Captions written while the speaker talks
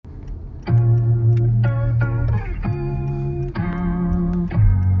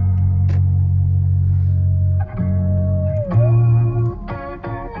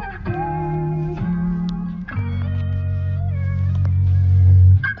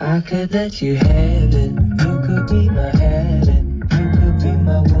I could let you have it. You could be my heaven. You could be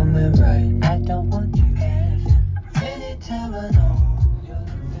my woman, right? I don't want you having. Anytime I know you're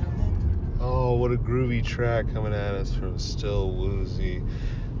the feeling. Oh, what a groovy track coming at us from Still Woozy.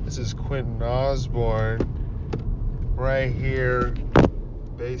 This is Quentin Osborne, right here,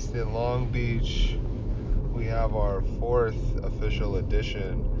 based in Long Beach. We have our 4th official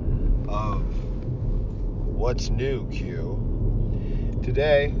edition of What's New, Q.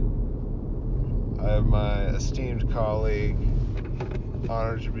 Today, I have my esteemed colleague,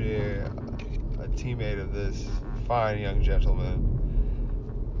 honored to be a teammate of this fine young gentleman,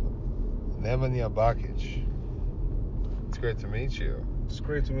 Nemanja Bakic. It's great to meet you. It's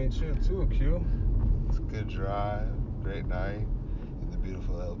great to meet you too, Q. It's a good drive, great night in the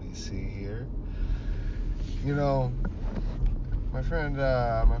beautiful LBC here. You know, my friend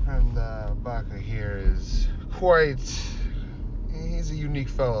Baka here is he's a unique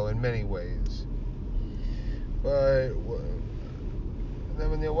fellow in many ways. But why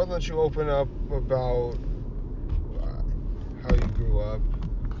don't you open up about how you grew up,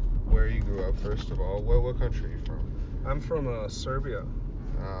 where you grew up first of all, what country are you from? I'm from Serbia.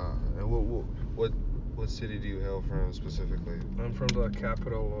 And what city do you hail from specifically? I'm from the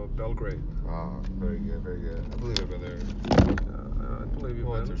capital, Belgrade. Very good, very good. I believe I've been there. I believe you've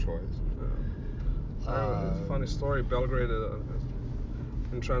Once been. or twice. It's a funny story. Belgrade,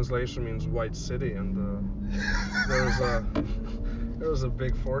 in translation, means white city, and there was a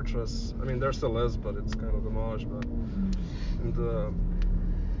big fortress. I mean, there still is, but it's kind of demolished. But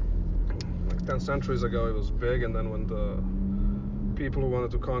like 10 centuries ago, it was big, and then when the people who wanted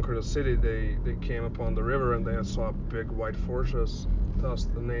to conquer the city, they came upon the river and they saw a big white fortress, thus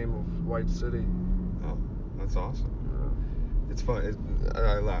the name of White City. Oh, that's awesome. It's fun.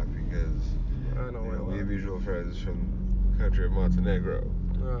 I laugh because we have mutual friends from the country of Montenegro,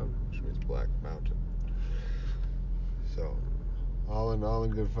 which means Black Mountain. So, all in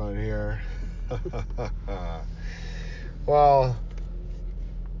good fun here. Well,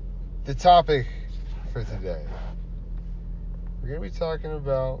 the topic for today, we're going to be talking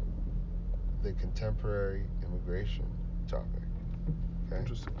about the contemporary immigration topic. Okay?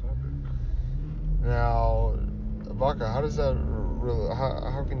 Interesting topic. Now, Baka, how does that really?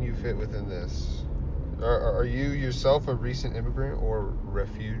 How can you fit within this? Are you yourself a recent immigrant or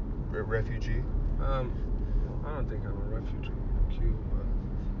refugee? I don't think I'm a refugee, Q, but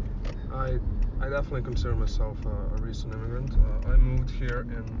I definitely consider myself a recent immigrant. I moved here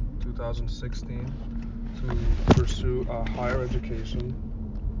in 2016 to pursue a higher education.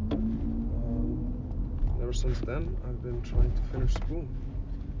 Ever since then, I've been trying to finish school,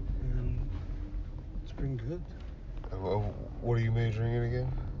 and it's been good. What are you majoring in again?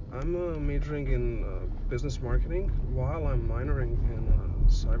 I'm majoring in business marketing while I'm minoring in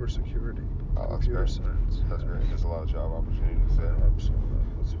cybersecurity, computer science. That's great. There's a lot of job opportunities there. Absolutely.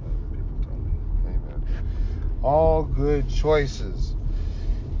 That's what people tell me. Amen. All good choices.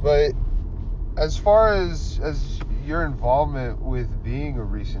 But as far as your involvement with being a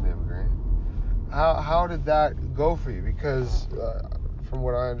recent immigrant, how did that go for you? Because from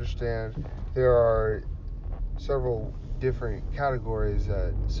what I understand, there are several different categories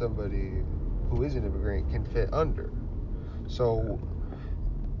that somebody who is an immigrant can fit under. So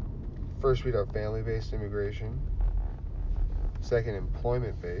first we'd have family-based immigration, second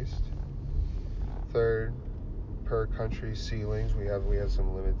employment-based, third per country ceilings. We have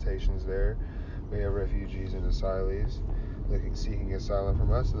some limitations there. We have refugees and asylees seeking asylum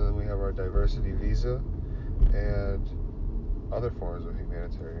from us, and then we have our diversity visa and other forms of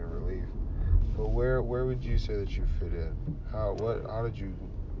humanitarian relief. But where would you say that you fit in? How did you,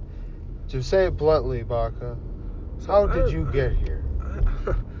 to say it bluntly, Baka, how did you get here?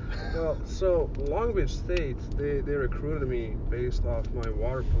 Well, so Long Beach State, they recruited me based off my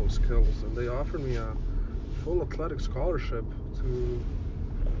water polo skills, and they offered me a full athletic scholarship to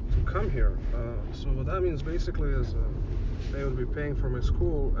come here. So what that means basically is they would be paying for my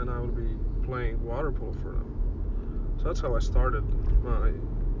school, and I would be playing water polo for them. So that's how I started my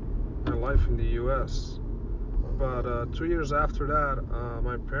life in the U.S. But 2 years after that,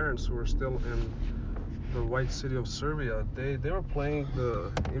 my parents, who were still in the white city of Serbia, they were playing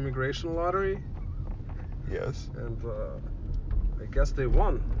the immigration lottery. Yes. And I guess they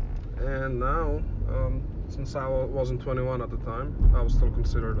won. And now, since I wasn't 21 at the time, I was still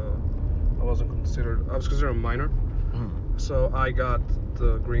considered I was considered a minor. So I got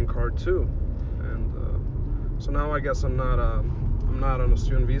the green card too. And so now I guess I'm not on a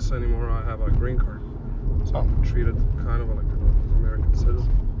student visa anymore. I have a green card. So I'm treated kind of like an American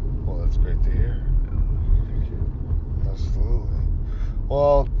citizen. Well, that's great to hear. Thank you. Absolutely.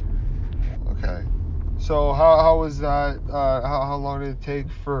 Well, So how was that? How long did it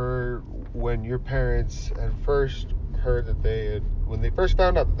take for when your parents had first heard that when they first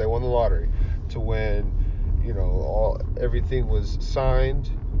found out that they won the lottery, to when, everything was signed,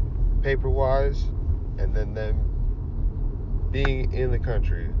 paper-wise, and then them being in the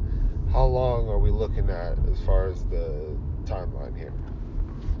country? How long are we looking at as far as the timeline here?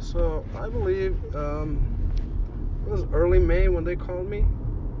 So I believe it was early May when they called me.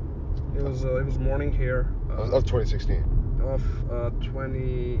 It was morning here. Of 2016. Of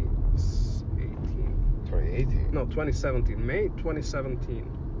 2018. 2018. No, 2017. May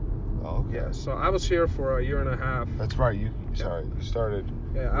 2017. Oh, okay. Yeah. So I was here for a year and a half. That's right. You started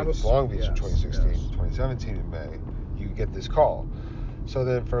with Long Beach in 2016. Yes. 2017 in May, you get this call. So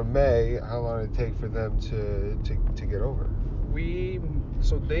then from May, how long did it take for them to get over?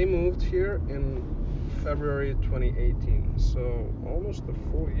 So they moved here in February 2018. So almost a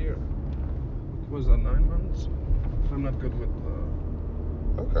full year. Was that 9 months? I'm not good with.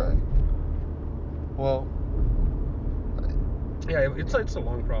 Okay. Well. Yeah, it's a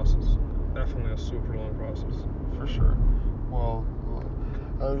long process. Definitely a super long process. For sure. Well,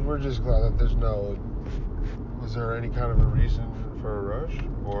 we're just glad that there's no. Was there any kind of a reason for a rush,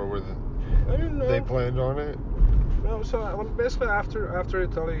 or were they planned on it? No. So basically, after they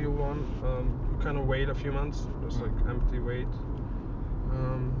tell you won, you kind of wait a few months, just like empty wait,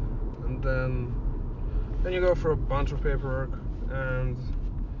 and then you go for a bunch of paperwork and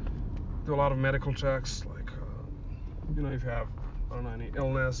do a lot of medical checks, like if you have any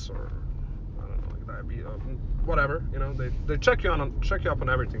illness or like diabetes, whatever. They check you up on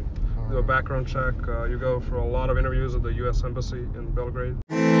everything. Do a background check. You go for a lot of interviews at the U.S. Embassy in Belgrade.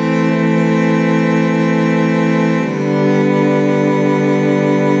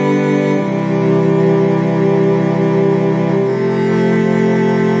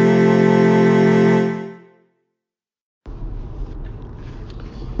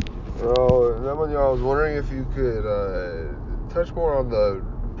 I was wondering if you could touch more on the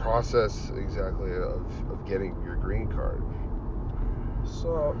process exactly of getting your green card.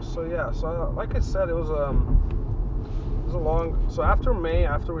 So like I said, it was a long. So after May,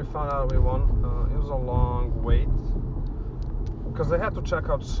 after we found out we won, it was a long wait because they had to check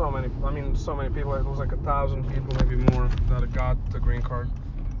out so many people. It was like 1,000 people, maybe more, that got the green card.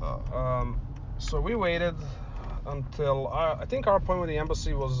 So we waited until I think our appointment with the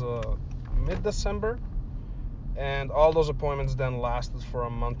embassy was mid-December, and all those appointments then lasted for a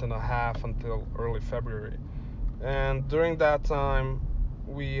month and a half until early February. And during that time,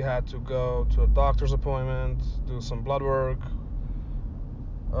 we had to go to a doctor's appointment, do some blood work,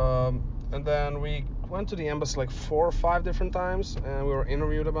 and then we went to the embassy like 4 or 5 different times, and we were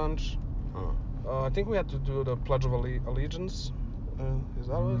interviewed a bunch. I think we had to do the Pledge of Allegiance. Is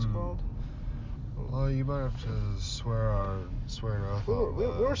that what it's called? Well, you might have to swear an oath. We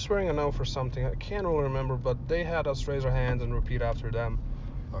were swearing an oath for something. I can't really remember, but they had us raise our hands and repeat after them.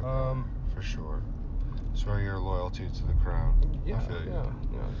 Okay, for sure. Swear your loyalty to the crown. Yeah.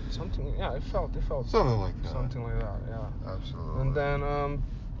 Something. Yeah, it felt something like that. Something like that. Yeah. Absolutely. And then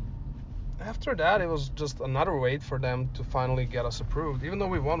after that, it was just another wait for them to finally get us approved. Even though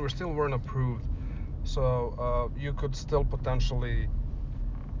we won, we still weren't approved. So you could still potentially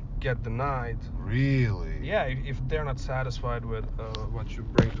get denied. Really? Yeah, if they're not satisfied with what you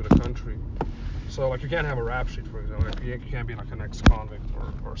bring to the country. So like you can't have a rap sheet, for example. You can't be like an ex-convict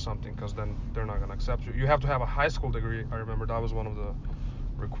or something, because then they're not gonna accept you. You have to have a high school degree. I remember that was one of the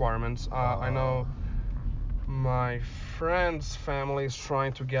requirements. I know my friend's family is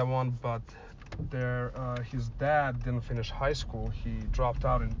trying to get one, but his dad didn't finish high school. He dropped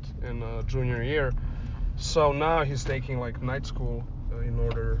out in junior year. So now he's taking like night school in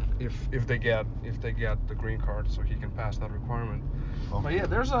order if they get the green card, so he can pass that requirement. Okay. But yeah,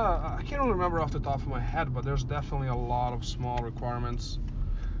 I can't really remember off the top of my head, but there's definitely a lot of small requirements.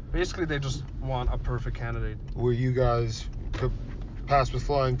 Basically, they just want a perfect candidate. Were you guys passed with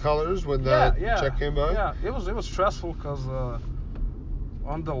flying colors when that check came by? Yeah, it was stressful because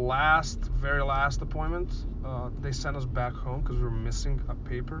on the very last appointment, they sent us back home because we were missing a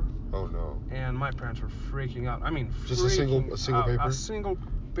paper. Oh no! And my parents were freaking out. I mean, just a single paper. A single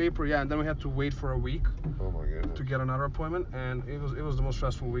paper, yeah. And then we had to wait for a week. Oh my goodness! To get another appointment, and it was the most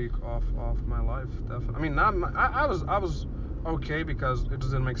stressful week of my life. Definitely. I mean, I was okay because it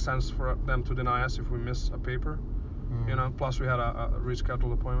just didn't make sense for them to deny us if we miss a paper. Plus we had a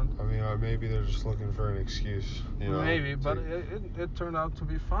rescheduled appointment. I mean, maybe they're just looking for an excuse. Maybe, but it turned out to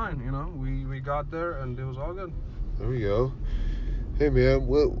be fine. We got there and it was all good. There we go. Hey man,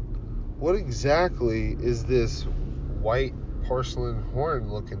 what exactly is this white porcelain horn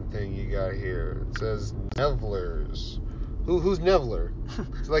looking thing you got here. It says Nevlers. Who's Nevler?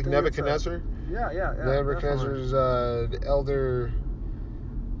 It's like Nebuchadnezzar? Yeah. Nebuchadnezzar's elder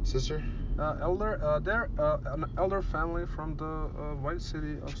sister? They're an elder family from the white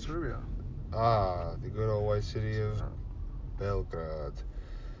city of Serbia. Ah, the good old white city of Belgrade.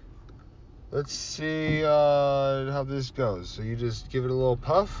 Let's see how this goes. So you just give it a little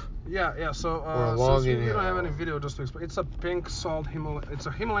puff? Yeah. So Or a long since we don't have inhale. any video, just to explain, it's a pink salt It's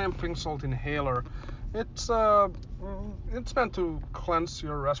a Himalayan pink salt inhaler. It's meant to cleanse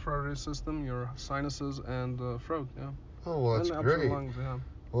your respiratory system, your sinuses, and throat. Yeah. Oh, well, that's and up to the great. lungs, yeah.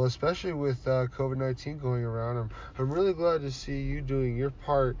 Well, especially with COVID-19 going around, I'm really glad to see you doing your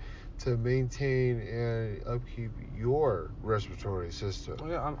part to maintain and upkeep your respiratory system. Oh,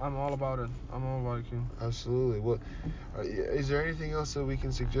 yeah, I'm all about it. I'm all about it, Q. Absolutely. What is there anything else that we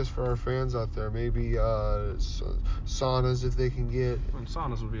can suggest for our fans out there? Maybe saunas if they can get. And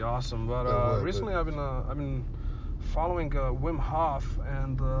saunas would be awesome, but recently I've been following Wim Hof,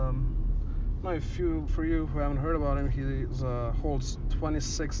 and for you who haven't heard about him, he holds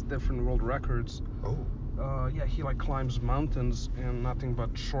 26 different world records. Oh. He like climbs mountains in nothing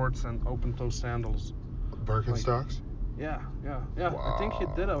but shorts and open-toe sandals. Birkenstocks? Yeah. Wow. I think he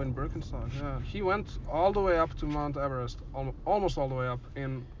did it in Birkenstock. Yeah, he went all the way up to Mount Everest, almost all the way up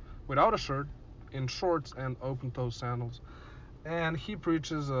without a shirt, in shorts and open-toe sandals. And he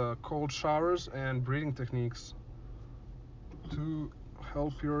preaches cold showers and breathing techniques to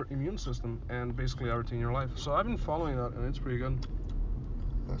help your immune system and basically everything in your life. So I've been following that, and it's pretty good.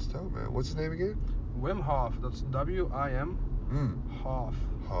 That's dope, man. What's his name again? Wim Hof. That's W-I-M. Hof.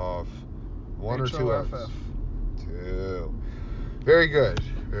 Hof. One or two H-O-F-F. F's? Two. Very good.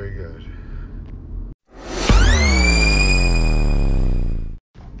 Very good.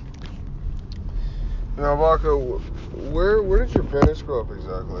 Now, Marco, where did your parents grow up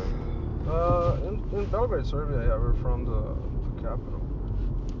exactly? In Belgrade, Serbia. Yeah, we're from the capital.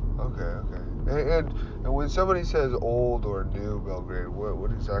 Okay. And when somebody says old or new Belgrade,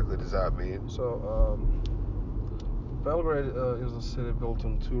 what exactly does that mean? So, Belgrade is a city built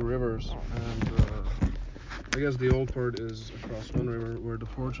on two rivers, and I guess the old part is across one river where the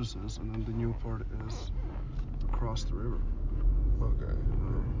fortress is, and then the new part is across the river. Okay.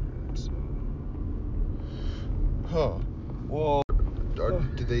 So, Well,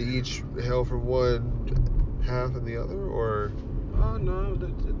 do they each hail from one half and the other, or? No,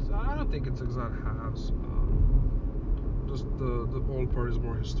 I don't think it's exact halves. Just the old part is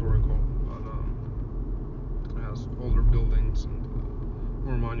more historical, but it has older buildings and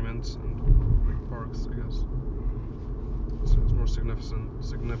more monuments and parks, I guess. So it's more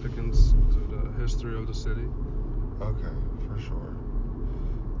significance to the history of the city. Okay, for sure.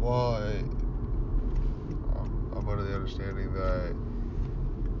 Well, I'm under the understanding that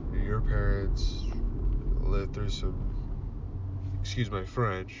your parents lived through some, excuse my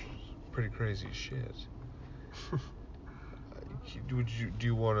French, pretty crazy shit. Do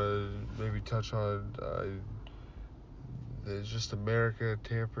you want to maybe touch on just America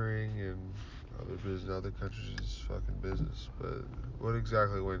tampering and other countries' fucking business? But what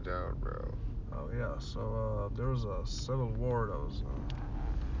exactly went down, bro? Oh yeah, so there was a civil war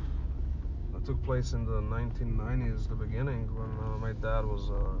that took place in the 1990s, the beginning, when my dad was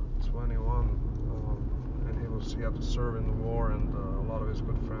 21, and he had to serve in the war, and a lot of his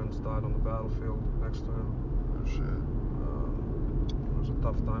good friends died on the battlefield next to him. Oh shit. It was a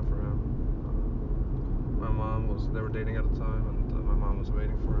tough time for him. They were dating at the time, and my mom was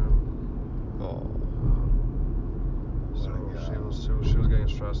waiting for him. Oh. So she was getting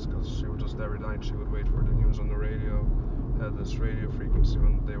stressed because she would just every night she would wait for the news on the radio. Had this radio frequency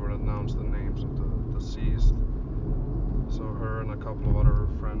when they would announce the names of the deceased. So her and a couple of other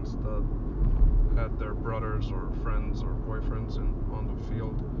friends that had their brothers or friends or boyfriends on the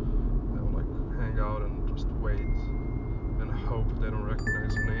field, they would like hang out and just wait and hope they don't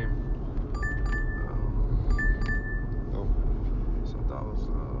recognize the name. So that was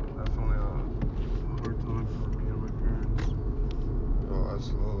definitely a hard time for me and my parents. Oh,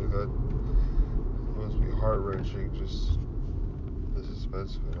 absolutely. That must be heart-wrenching, just the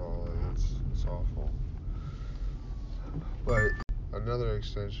suspense of it all. It's awful. But another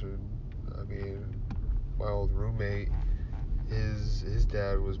extension, I mean, my old roommate, his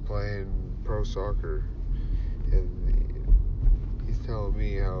dad was playing pro soccer, and he's telling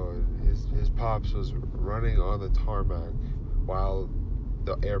me how his pops was running on the tarmac while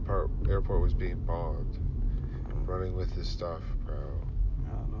the airport was being bombed, running with his stuff, bro.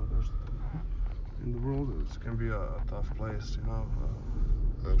 Yeah, no, in the world it can be a tough place, you know.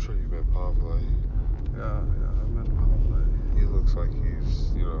 I'm sure you met Pavle. Yeah, I met Pavle. he looks like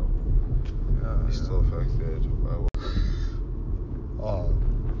he's, he's still affected by what.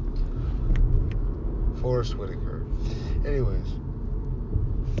 Forrest Whitaker. Anyways,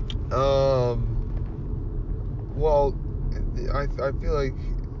 well, I feel like,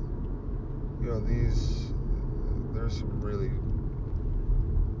 there's some really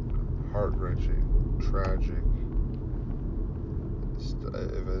heart-wrenching, tragic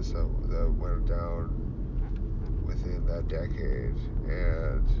events that went down within that decade,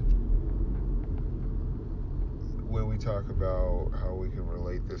 and when we talk about how we can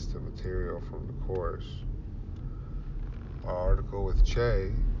relate this to material from the course, our article with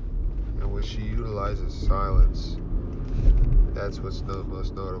Che, in which she utilizes silence, that's what's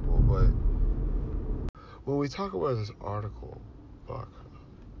most notable. But when we talk about this article, Buck,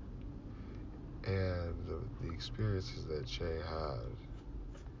 and the experiences that Che had,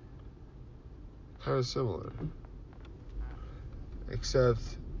 kind of similar,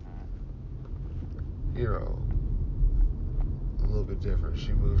 except, a little bit different.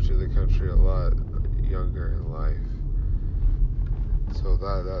 She moved to the country a lot younger in life, so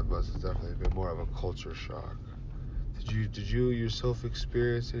that must have definitely been more of a culture shock. Did you yourself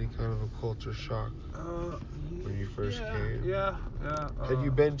experience any kind of a culture shock when you first came? Yeah. Had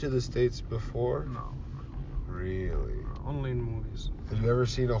you been to the States before? No. Really? Only in movies. Have you ever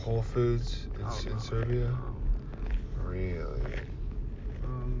seen a Whole Foods in Serbia? No. Really?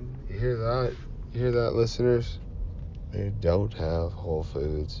 You hear that? You hear that, listeners? They don't have Whole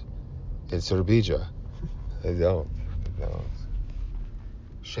Foods in Serbia. They don't. No.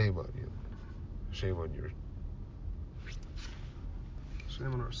 Shame on you. Shame on your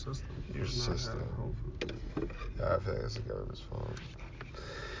Shame on our system. Your for not system. having Whole Foods. Yeah, I feel like it's the government's fault.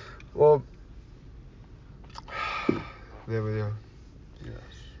 Well, there we go. Yes.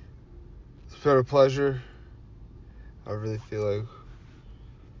 It's been a pleasure. I really feel like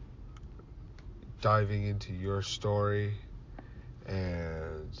diving into your story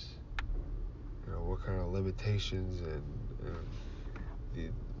and what kind of limitations and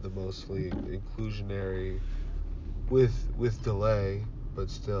the mostly inclusionary with delay but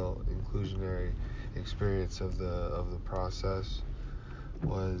still inclusionary experience of the process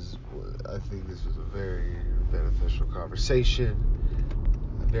was. I think this was a very beneficial conversation,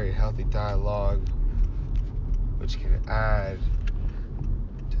 a very healthy dialogue, which can add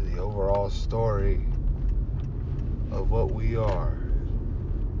to the overall story of what we are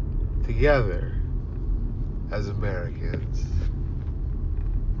together as Americans.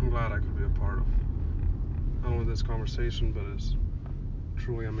 I'm glad I could be a part of not only this conversation, but it's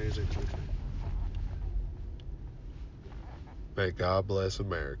truly amazing country. May God bless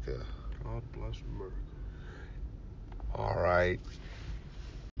America. God bless America. All right.